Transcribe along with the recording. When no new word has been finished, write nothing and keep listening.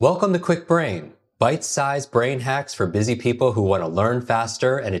Welcome to Quick Brain, bite-sized brain hacks for busy people who want to learn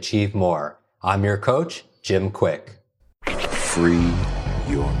faster and achieve more. I'm your coach, Jim Quick. Free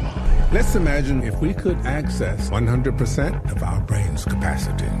your mind. Let's imagine if we could access 100% of our brain's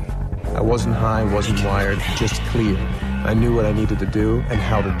capacity. I wasn't high, wasn't wired, just clear. I knew what I needed to do and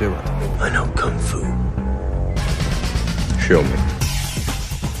how to do it. I know Kung Fu. Show me.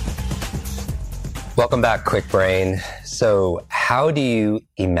 Welcome back, Quick Brain. So how do you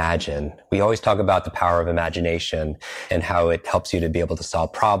imagine? We always talk about the power of imagination and how it helps you to be able to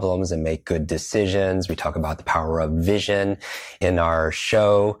solve problems and make good decisions. We talk about the power of vision in our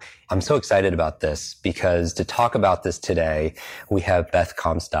show. I'm so excited about this because to talk about this today, we have Beth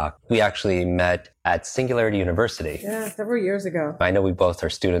Comstock. We actually met at Singularity University. Yeah, several years ago. I know we both are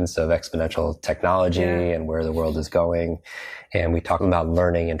students of exponential technology and where the world is going. And we talk about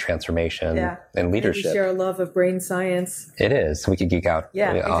learning and transformation and leadership. We share a love of brain science. It is. We could geek out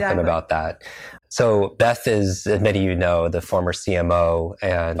often exactly. about that. So Beth is, as many of you know, the former CMO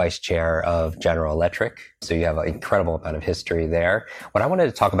and vice chair of General Electric. So you have an incredible amount of history there. What I wanted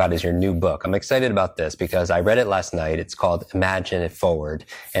to talk about is your new book. I'm excited about this because I read it last night. It's called Imagine It Forward.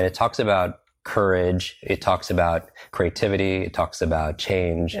 And it talks about courage. It talks about creativity. It talks about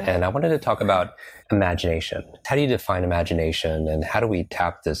change. Yeah. And I wanted to talk about imagination. How do you define imagination and how do we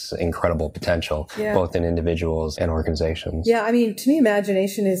tap this incredible potential, both in individuals and organizations? Yeah, I mean, to me,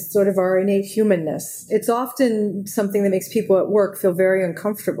 imagination is sort of our innate humanness. It's often something that makes people at work feel very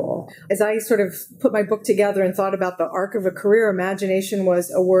uncomfortable. As I sort of put my book together and thought about the arc of a career, imagination was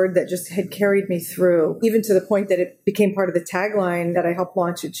a word that just had carried me through, even to the point that it became part of the tagline that I helped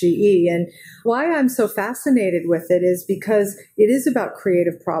launch at GE. And why I'm so fascinated with it is because it is about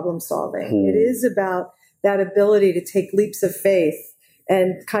creative problem solving. It is about that ability to take leaps of faith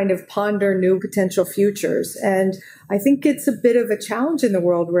and kind of ponder new potential futures. And I think it's a bit of a challenge in the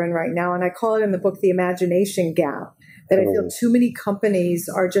world we're in right now. And I call it in the book the imagination gap, that I feel too many companies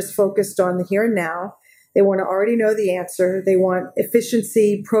are just focused on the here and now. They want to already know the answer. They want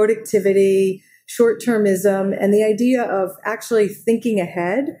efficiency, productivity, short-termism, and the idea of actually thinking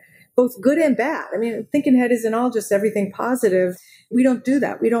ahead, both good and bad. I mean, thinking ahead isn't all just everything positive. We don't do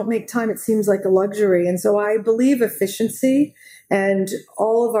that. We don't make time. It seems like a luxury. And so I believe efficiency and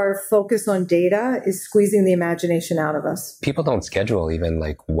all of our focus on data is squeezing the imagination out of us. People don't schedule even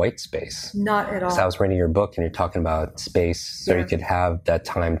like white space. Not at all. So I was reading your book and you're talking about space so you could have that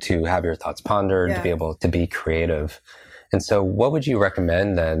time to have your thoughts pondered, to be able to be creative. And so what would you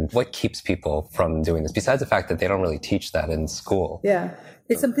recommend then? What keeps people from doing this? Besides the fact that they don't really teach that in school. Yeah.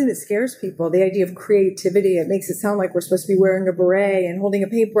 It's something that scares people. The idea of creativity, it makes it sound like we're supposed to be wearing a beret and holding a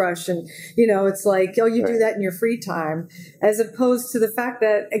paintbrush. And, you know, it's like, oh, you do that in your free time. As opposed to the fact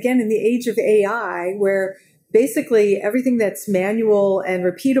that, again, in the age of AI, where basically everything that's manual and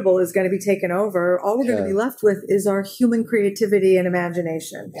repeatable is going to be taken over, all we're going to be left with is our human creativity and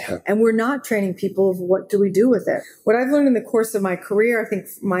imagination. And we're not training people of what do we do with it. What I've learned in the course of my career, I think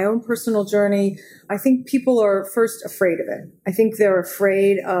my own personal journey, I think people are first afraid of it. I think they're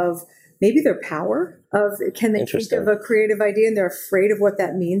afraid of maybe their power of, can they think of a creative idea, and they're afraid of what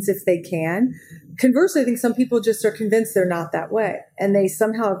that means if they can. Conversely, I think some people just are convinced they're not that way. And they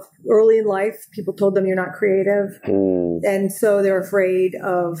somehow, early in life, people told them you're not creative. And so they're afraid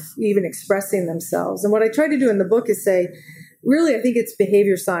of even expressing themselves. And what I try to do in the book is say, really, I think it's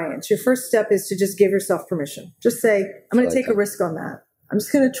behavior science. Your first step is to just give yourself permission. Just say, I'm going to take a risk on that. I'm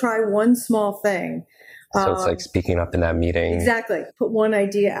just going to try one small thing. So it's like speaking up in that meeting. Exactly. Put one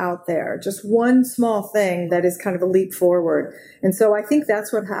idea out there, just one small thing that is kind of a leap forward. And so I think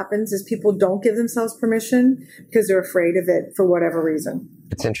that's what happens is people don't give themselves permission because they're afraid of it for whatever reason.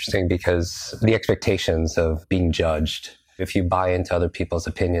 It's interesting because the expectations of being judged, if you buy into other people's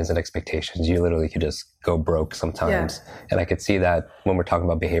opinions and expectations, you literally could just go broke sometimes. And I could see that when we're talking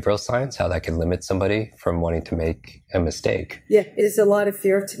about behavioral science, how that can limit somebody from wanting to make a mistake. Yeah, it is a lot of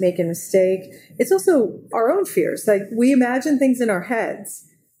fear to make a mistake. It's also our own fears. Like we imagine things in our heads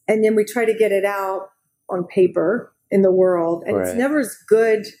and then we try to get it out on paper in the world. And it's never as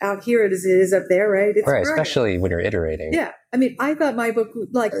good out here as it is up there, right? It's right, especially when you're iterating. Yeah. I mean, I thought my book,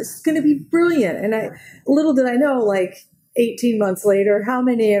 like, it's going to be brilliant. And little did I know, like 18 months later, how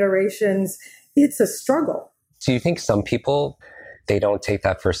many iterations, it's a struggle. Do you think some people, they don't take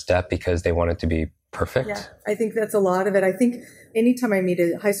that first step because they want it to be perfect? Yeah, I think that's a lot of it. I think anytime I meet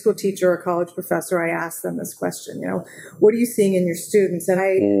a high school teacher or a college professor, I ask them this question, what are you seeing in your students? And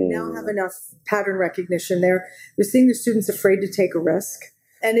I now have enough pattern recognition there. They're seeing their students afraid to take a risk.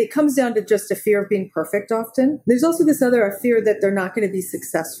 And it comes down to just a fear of being perfect often. There's also this other a fear that they're not going to be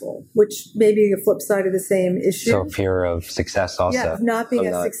successful, which may be the flip side of the same issue. So fear of success also. Yeah, not being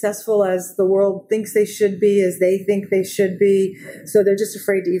as successful as the world thinks they should be, as they think they should be. So they're just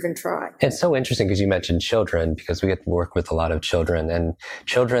afraid to even try. It's so interesting because you mentioned children, because we get to work with a lot of children, and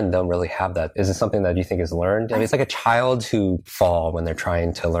children don't really have that. Is it something that you think is learned? I mean, it's like a child who fall when they're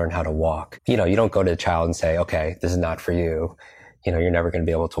trying to learn how to walk. You don't go to a child and say, okay, this is not for you. You're never going to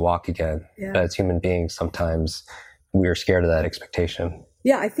be able to walk again. Yeah. But as human beings, sometimes we're scared of that expectation.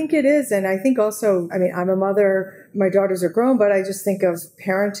 Yeah, I think it is. And I think also, I'm a mother, my daughters are grown, but I just think of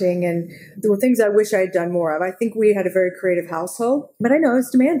parenting and the things I wish I had done more of. I think we had a very creative household, but I know it's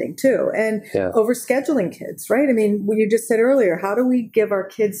demanding too. And overscheduling kids, right? What you just said earlier, how do we give our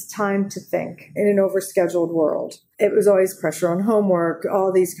kids time to think in an overscheduled world? It was always pressure on homework,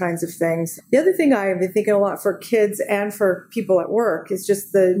 all these kinds of things. The other thing I have been thinking a lot for kids and for people at work is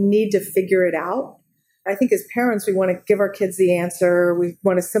just the need to figure it out. I think as parents, we want to give our kids the answer. We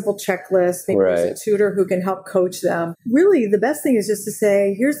want a simple checklist. Maybe there's a tutor who can help coach them. Really, the best thing is just to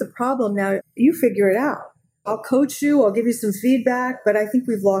say, here's the problem. Now you figure it out. I'll coach you. I'll give you some feedback. But I think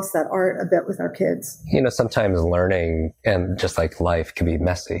we've lost that art a bit with our kids. Sometimes learning and just like life can be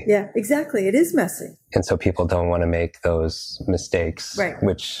messy. Yeah, exactly. It is messy. And so people don't want to make those mistakes,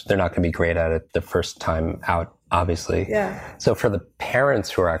 which they're not going to be great at it the first time out, obviously. Yeah. So for the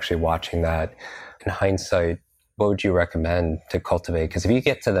parents who are actually watching that, in hindsight, what would you recommend to cultivate? Because if you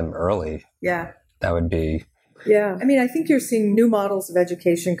get to them early, that would be... Yeah. I think you're seeing new models of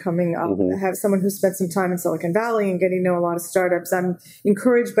education coming up. I have someone who spent some time in Silicon Valley and getting to know a lot of startups. I'm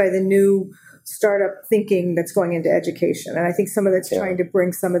encouraged by the new startup thinking that's going into education. And I think some of that's trying to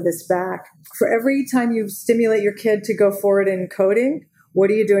bring some of this back. For every time you stimulate your kid to go forward in coding, what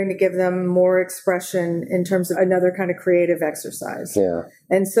are you doing to give them more expression in terms of another kind of creative exercise? Yeah.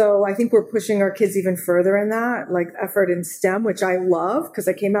 And so I think we're pushing our kids even further in that, like effort in STEM, which I love because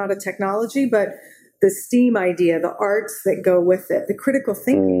I came out of technology, but the STEAM idea, the arts that go with it, the critical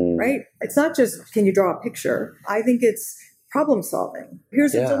thinking, right? It's not just, can you draw a picture? I think it's problem solving.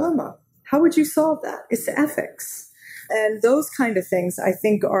 Here's a dilemma. How would you solve that? It's ethics. And those kind of things, I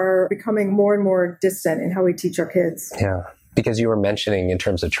think, are becoming more and more distant in how we teach our kids. Yeah. Because you were mentioning in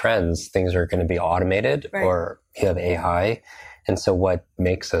terms of trends, things are going to be automated or you have AI. And so what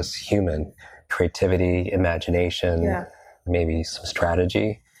makes us human? Creativity, imagination, maybe some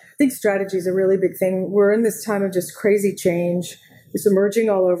strategy. I think strategy is a really big thing. We're in this time of just crazy change. It's emerging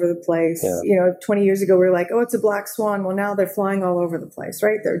all over the place. Yeah. 20 years ago, we were like, oh, it's a black swan. Well, now they're flying all over the place,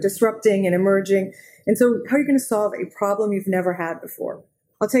 right? They're disrupting and emerging. And so how are you going to solve a problem you've never had before?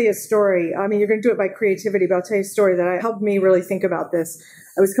 I'll tell you a story. You're going to do it by creativity, but I'll tell you a story that helped me really think about this.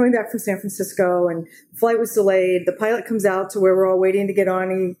 I was coming back from San Francisco and the flight was delayed. The pilot comes out to where we're all waiting to get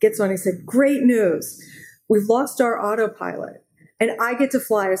on. He gets on. He said, great news. We've lost our autopilot and I get to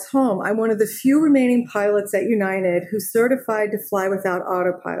fly us home. I'm one of the few remaining pilots at United who's certified to fly without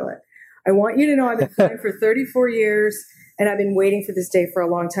autopilot. I want you to know I've been flying for 34 years. And I've been waiting for this day for a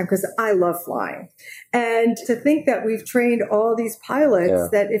long time because I love flying. And to think that we've trained all these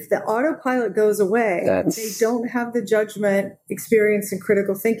pilots that if the autopilot goes away, they don't have the judgment, experience, and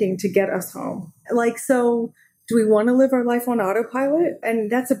critical thinking to get us home. So do we want to live our life on autopilot?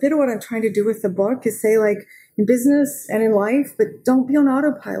 And that's a bit of what I'm trying to do with the book is say in business and in life, but don't be on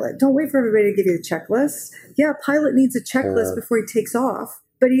autopilot. Don't wait for everybody to give you the checklist. Yeah, a pilot needs a checklist before he takes off.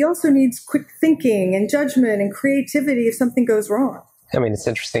 But he also needs quick thinking and judgment and creativity if something goes wrong. It's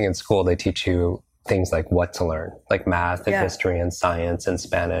interesting in school, they teach you things like what to learn, like math and history and science and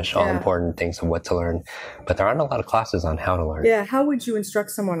Spanish, all important things of what to learn. But there aren't a lot of classes on how to learn. Yeah. How would you instruct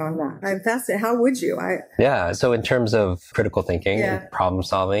someone on that? I'm fascinated. How would you? So in terms of critical thinking, problem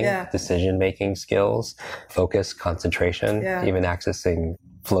solving, decision-making skills, focus, concentration, even accessing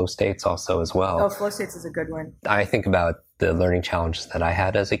flow states also as well. Oh, flow states is a good one. I think about the learning challenges that I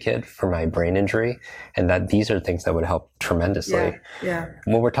had as a kid for my brain injury, and that these are things that would help tremendously. Yeah.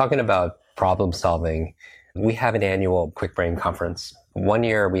 When we're talking about problem solving, we have an annual Quick Brain conference. One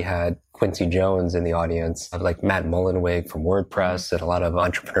year we had Quincy Jones in the audience, like Matt Mullenweg from WordPress and a lot of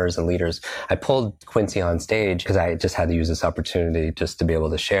entrepreneurs and leaders. I pulled Quincy on stage because I just had to use this opportunity just to be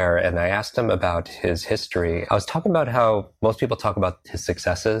able to share. And I asked him about his history. I was talking about how most people talk about his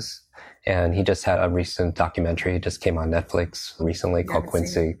successes. And he just had a recent documentary, just came on Netflix recently called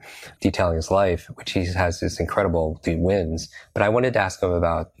Quincy, detailing his life, which he has this incredible wins. But I wanted to ask him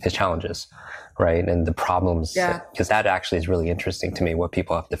about his challenges, right? And the problems, Yeah. because that actually is really interesting to me, what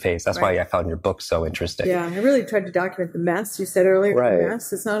people have to face. That's why I found your book so interesting. Yeah, I really tried to document the mess. You said earlier, the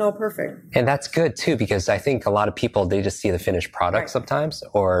mess. It's not all perfect. And that's good too, because I think a lot of people, they just see the finished product sometimes,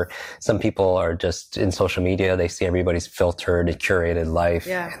 or some people are just in social media, they see everybody's filtered and curated life.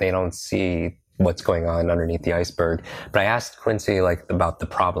 And they don't see what's going on underneath the iceberg. But I asked Quincy like about the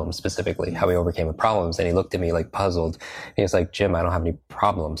problems specifically, how he overcame the problems. And he looked at me like puzzled. And he was like, Jim, I don't have any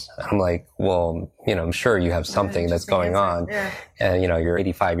problems. And I'm like, well, you know, I'm sure you have something that's going on. And, you know, you're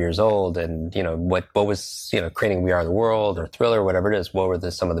 85 years old and, you know, what was, you know, creating We Are the World or Thriller, whatever it is, what were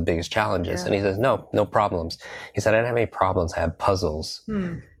some of the biggest challenges? And he says, no problems. He said, I don't have any problems. I have puzzles.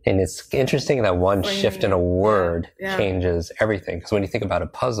 And it's interesting that one shift in a word changes everything. Because when you think about a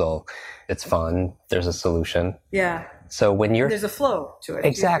puzzle, it's fun. There's a solution. So when there's a flow to it.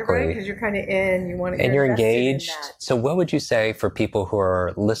 Exactly. Because you're kind of in, and you're engaged. So what would you say for people who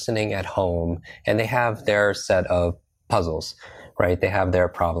are listening at home and they have their set of puzzles, right? They have their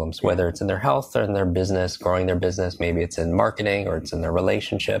problems, whether it's in their health or in their business, growing their business, maybe it's in marketing or it's in their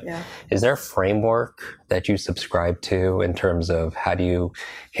relationship. Is there a framework that you subscribe to in terms of how do you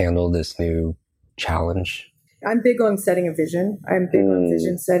handle this new challenge? I'm big on setting a vision. I'm big on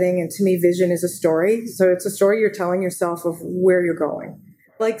vision setting. And to me, vision is a story. So it's a story you're telling yourself of where you're going.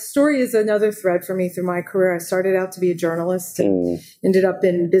 Like story is another thread for me through my career. I started out to be a journalist and ended up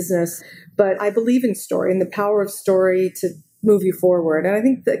in business. But I believe in story and the power of story to move you forward. And I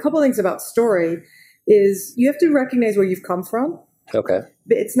think a couple of things about story is you have to recognize where you've come from. Okay.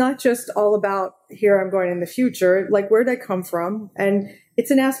 But it's not just all about here I'm going in the future. Like, where did I come from? And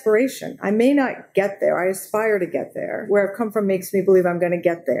it's an aspiration. I may not get there. I aspire to get there. Where I've come from makes me believe I'm going to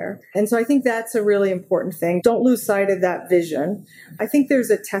get there. And so I think that's a really important thing. Don't lose sight of that vision. I think there's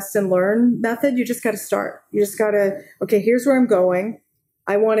a test and learn method. You just got to start. You just got to, okay, here's where I'm going.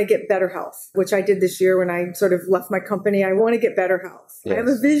 I want to get better health, which I did this year when I sort of left my company. I want to get better health. I have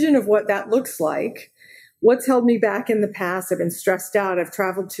a vision of what that looks like. What's held me back in the past? I've been stressed out. I've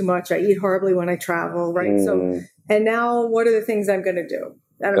traveled too much. I eat horribly when I travel, right? So, and now what are the things I'm going to do?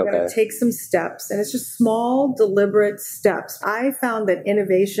 And I'm going to take some steps. And it's just small, deliberate steps. I found that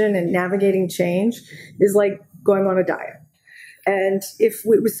innovation and navigating change is like going on a diet. And if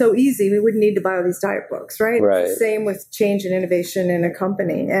it was so easy, we wouldn't need to buy all these diet books, right? It's the same with change and innovation in a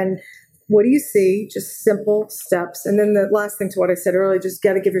company. And what do you see? Just simple steps. And then the last thing to what I said earlier, just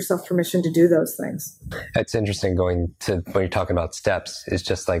got to give yourself permission to do those things. It's interesting going to, when you're talking about steps, it's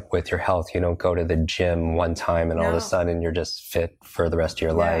just like with your health, you don't go to the gym one time and all of a sudden you're just fit for the rest of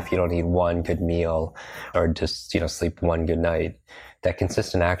your life. You don't eat one good meal or just, sleep one good night. That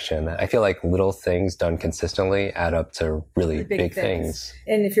consistent action, I feel like little things done consistently add up to really big things.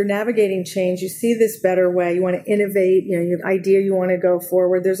 And if you're navigating change, you see this better way, you want to innovate, you have an idea, you want to go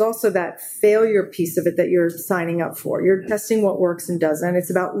forward. There's also that failure piece of it that you're signing up for. You're testing what works and doesn't.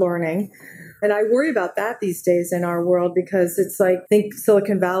 It's about learning. And I worry about that these days in our world because it's like, I think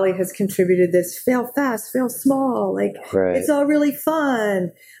Silicon Valley has contributed this fail fast, fail small. Like it's all really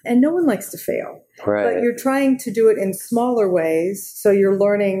fun. And no one likes to fail. But you're trying to do it in smaller ways. So you're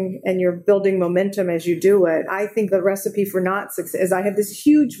learning and you're building momentum as you do it. I think the recipe for not success is I have this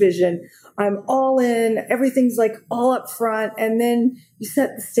huge vision. I'm all in. Everything's like all up front. And then you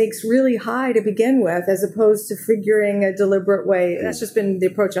set the stakes really high to begin with, as opposed to figuring a deliberate way. That's just been the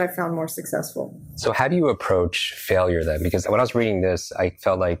approach I found more successful. So how do you approach failure then? Because when I was reading this, I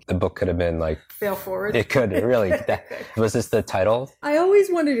felt like the book could have been like... Fail forward. It could, really. Was this the title? I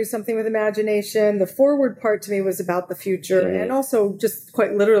always wanted to do something with imagination. The forward part to me was about the future. And also just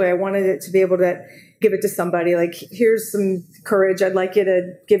quite literally, I wanted it to be able to give it to somebody. Like, here's some courage. I'd like you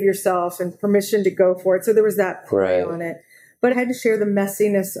to give yourself and permission to go for it. So there was that play on it. But I had to share the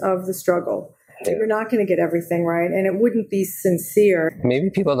messiness of the struggle. You're not going to get everything right, and it wouldn't be sincere.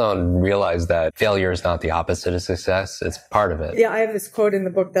 Maybe people don't realize that failure is not the opposite of success. It's part of it. Yeah, I have this quote in the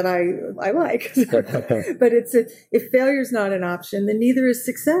book that I like. But it's if failure is not an option, then neither is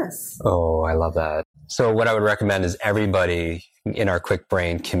success. Oh, I love that. So what I would recommend is everybody in our Quick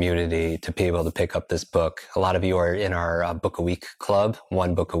Brain community to be able to pick up this book. A lot of you are in our Book a Week club,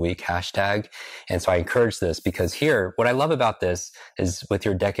 1 book a week hashtag. And so I encourage this because here, what I love about this is with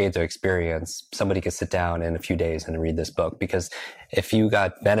your decades of experience, somebody could sit down in a few days and read this book, because if you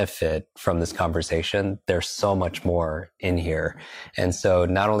got benefit from this conversation, there's so much more in here. And so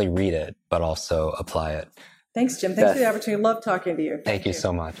not only read it, but also apply it. Thanks, Jim. Thanks for the opportunity. Love talking to you. Thank you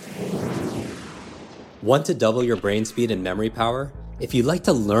so much. Want to double your brain speed and memory power? If you'd like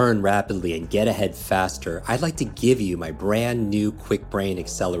to learn rapidly and get ahead faster, I'd like to give you my brand new Quick Brain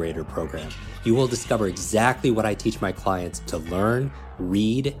Accelerator program. You will discover exactly what I teach my clients to learn,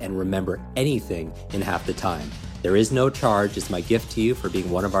 read, and remember anything in half the time. There is no charge. It's my gift to you for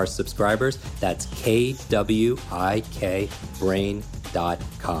being one of our subscribers. That's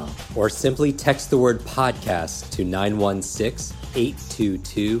kwikbrain.com. Or simply text the word podcast to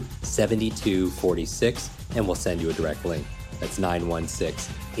 916-822-7246 and we'll send you a direct link. That's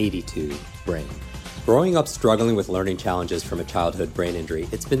 916-82-BRAIN. Growing up struggling with learning challenges from a childhood brain injury,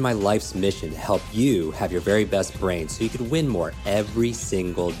 it's been my life's mission to help you have your very best brain so you can win more every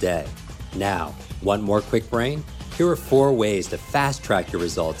single day. Now, want more Quick Brain? Here are 4 ways to fast track your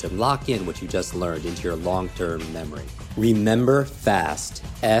results and lock in what you just learned into your long-term memory. Remember FAST,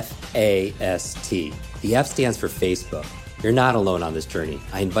 F-A-S-T. The F stands for Facebook. You're not alone on this journey.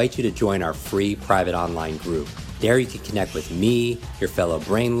 I invite you to join our free private online group. There you can connect with me, your fellow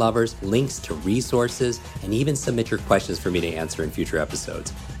brain lovers, links to resources, and even submit your questions for me to answer in future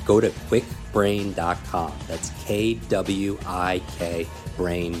episodes. Go to kwikbrain.com. That's Kwik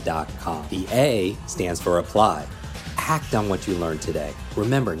brain.com. The A stands for apply. Act on what you learned today.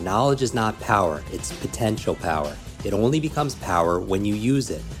 Remember, knowledge is not power, it's potential power. It only becomes power when you use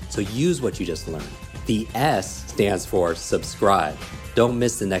it. So use what you just learned. The S stands for subscribe. Don't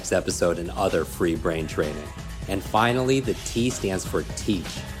miss the next episode and other free brain training. And finally, the T stands for teach.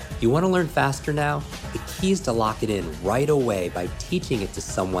 You want to learn faster now? The key is to lock it in right away by teaching it to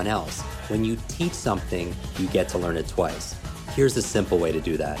someone else. When you teach something, you get to learn it twice. Here's a simple way to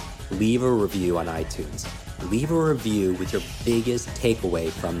do that. Leave a review on iTunes. Leave a review with your biggest takeaway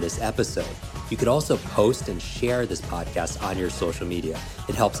from this episode. You could also post and share this podcast on your social media.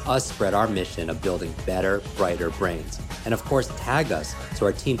 It helps us spread our mission of building better, brighter brains. And of course, tag us so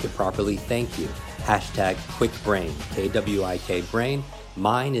our team can properly thank you. Hashtag QuickBrain, K-W-I-K Brain.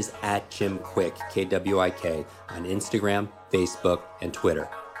 Mine is @JimQuick, K-W-I-K, on Instagram, Facebook, and Twitter.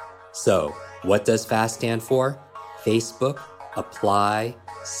 So, what does FAST stand for? Facebook, apply,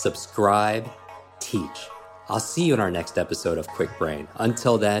 subscribe, teach. I'll see you in our next episode of Quick Brain.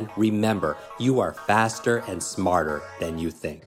 Until then, remember, you are faster and smarter than you think.